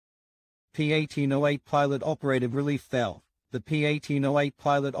P1808 Pilot Operated Relief Valve. The P1808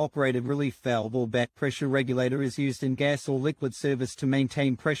 Pilot Operated Relief Valve or back pressure regulator is used in gas or liquid service to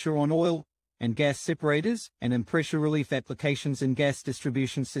maintain pressure on oil and gas separators, and in pressure relief applications in gas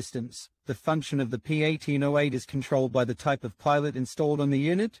distribution systems. The function of the P1808 is controlled by the type of pilot installed on the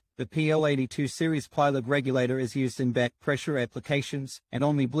unit. The PL82 series pilot regulator is used in back pressure applications and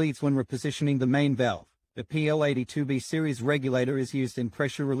only bleeds when repositioning the main valve. The PL82B series regulator is used in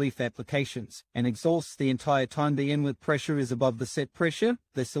pressure relief applications and exhausts the entire time the inlet pressure is above the set pressure.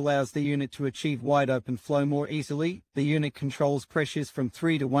 This allows the unit to achieve wide open flow more easily. The unit controls pressures from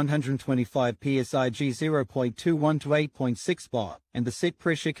 3 to 125 psi G 0.21 to 8.6 bar, and the set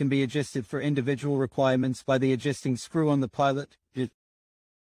pressure can be adjusted for individual requirements by the adjusting screw on the pilot.